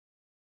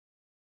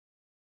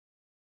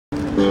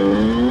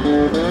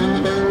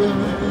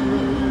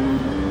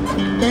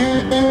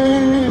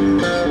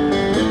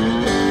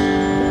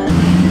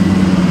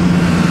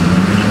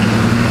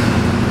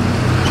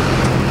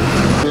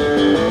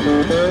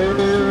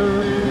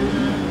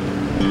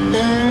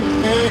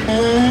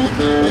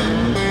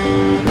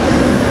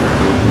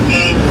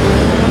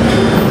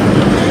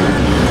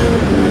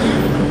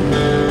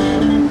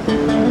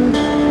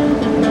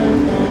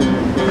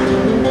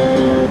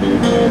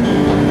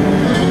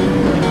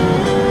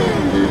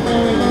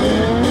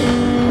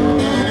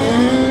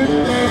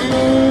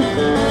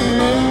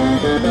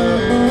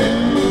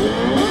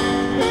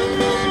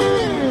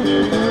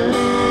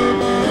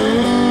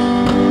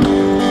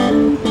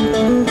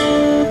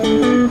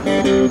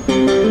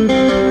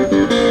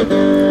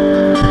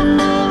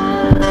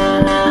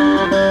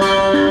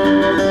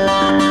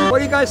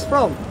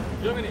From?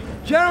 Germany.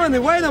 Germany,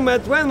 wait a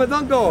minute,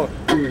 don't go.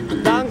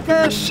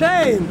 Danke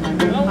schön.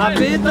 Auf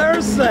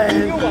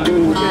Wiedersehen.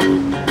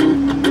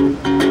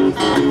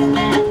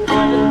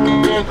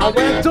 I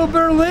went to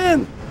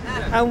Berlin,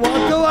 and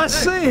what do I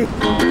see? A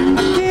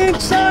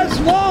king-size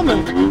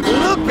woman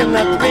looking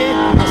at me.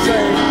 I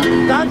say,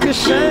 Danke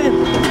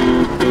schön.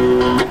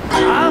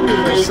 Auf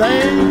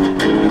Wiedersehen.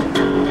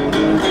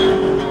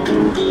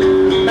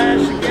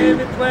 And she gave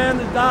me $20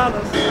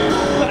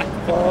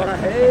 for a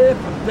half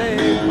a day.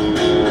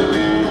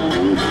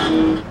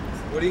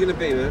 What are you gonna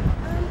be, man?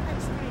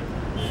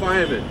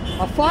 Fireman.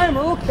 A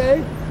fireman,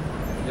 okay.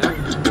 Yeah.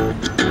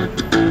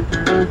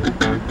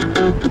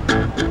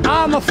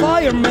 I'm a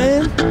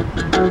fireman,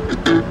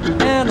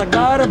 and I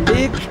got a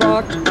big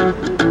truck.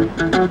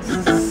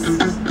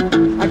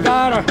 I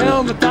got a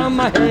helmet on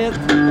my head,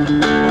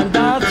 and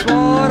that's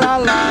what I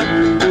like.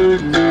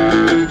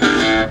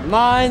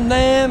 My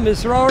name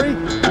is Rory,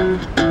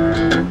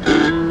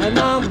 and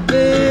I'm a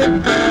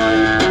big boy.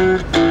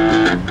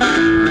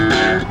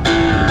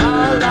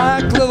 I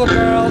like little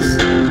girls,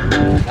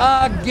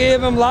 I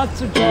give them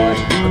lots of joy.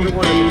 I've been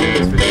wanting to do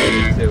this for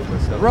years too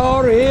myself.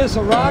 Rory is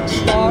a rock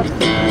star.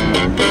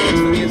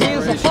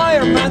 He's a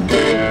fireman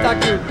too.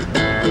 Thank you.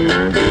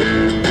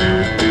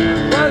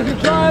 Well, he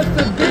drives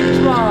the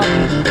big truck.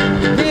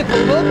 People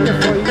looking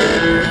for you.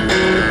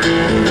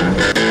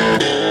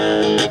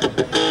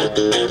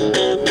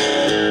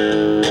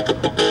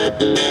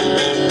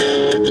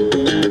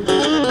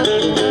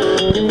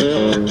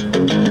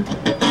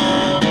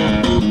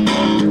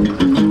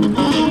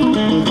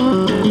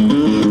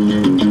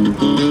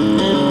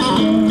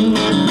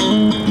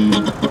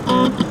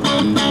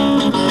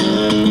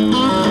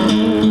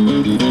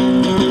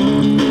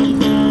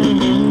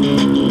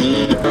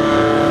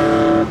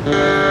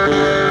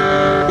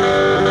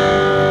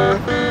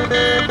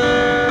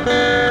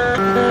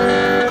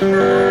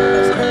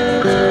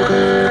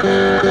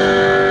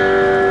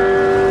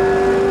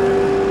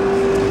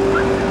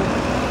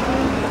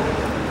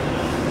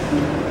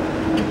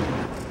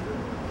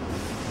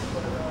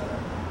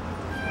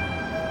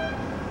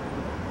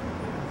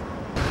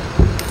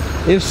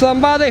 If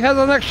somebody has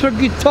an extra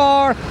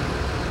guitar,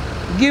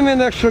 give me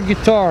an extra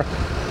guitar.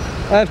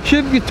 I have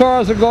cheap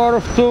guitars that go out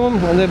of tune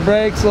and they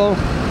break, so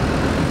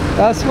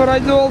that's what I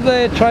do all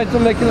day, try to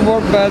make it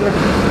work better.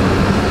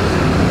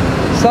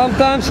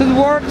 Sometimes it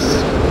works,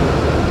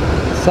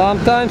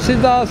 sometimes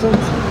it doesn't.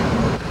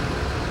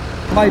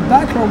 My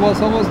background was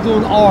I was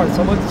doing arts.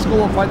 I went to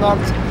School of Fine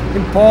Arts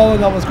in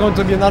Poland. I was going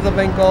to be another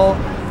Van Gogh.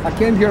 I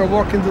came here to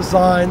work in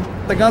design.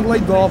 I got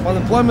laid off,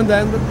 unemployment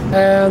ended,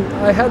 and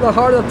I had a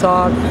heart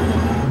attack.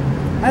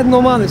 I had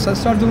no money, so I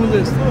started doing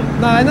this.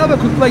 Now, I never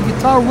could play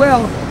guitar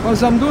well,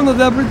 because I'm doing it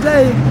every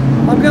day.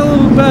 I'm getting a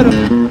little better.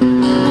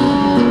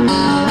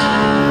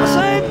 I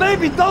say,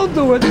 baby, don't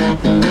do it.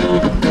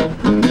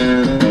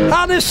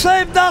 Honey,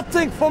 save that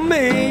thing for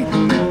me.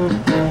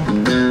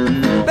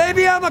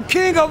 Baby, I'm a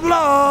king of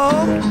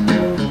love.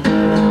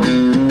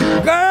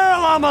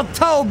 Girl, I'm a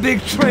tall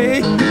big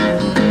tree.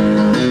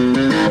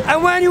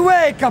 And when you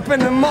wake up in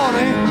the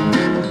morning,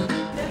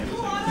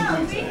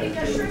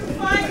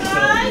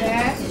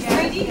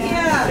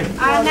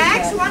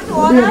 next one to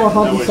order.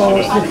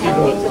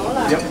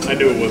 Yep, I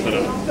knew it wasn't a.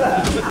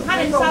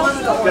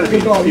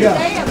 Good go, yeah.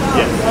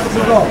 Yes.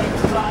 Good go.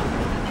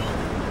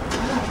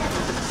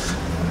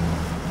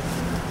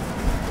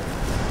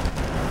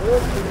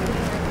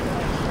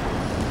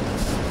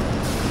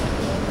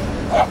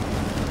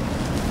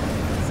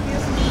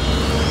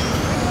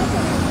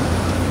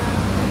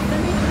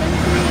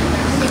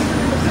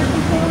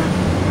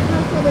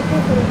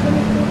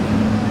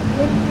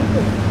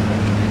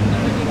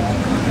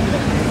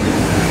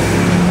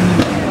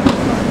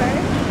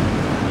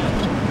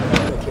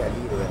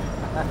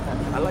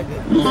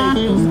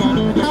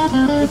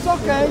 It's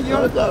okay.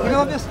 You're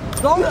gonna just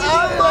don't.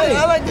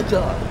 I like the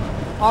job.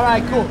 All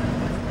right, cool.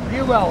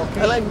 Be well.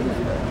 Okay. I like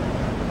music.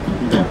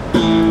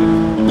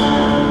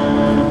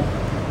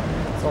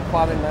 So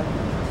funny, man.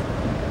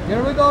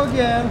 Here we go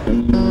again.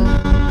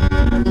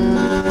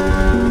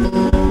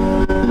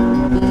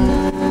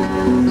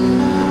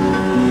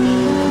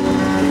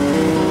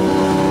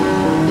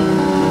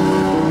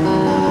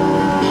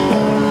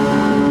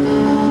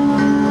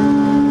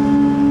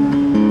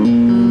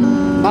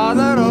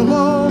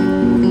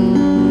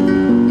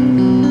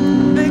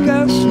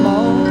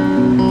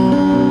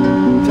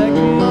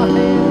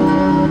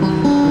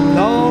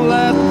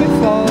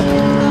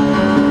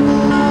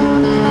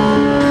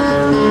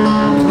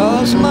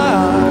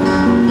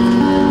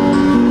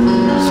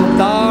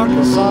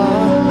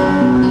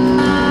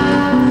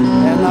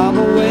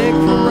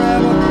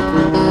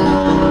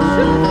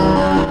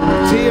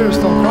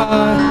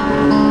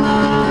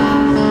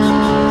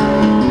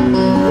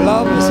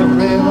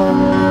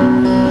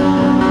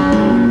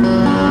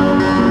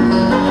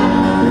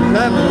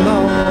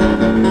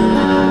 Bye.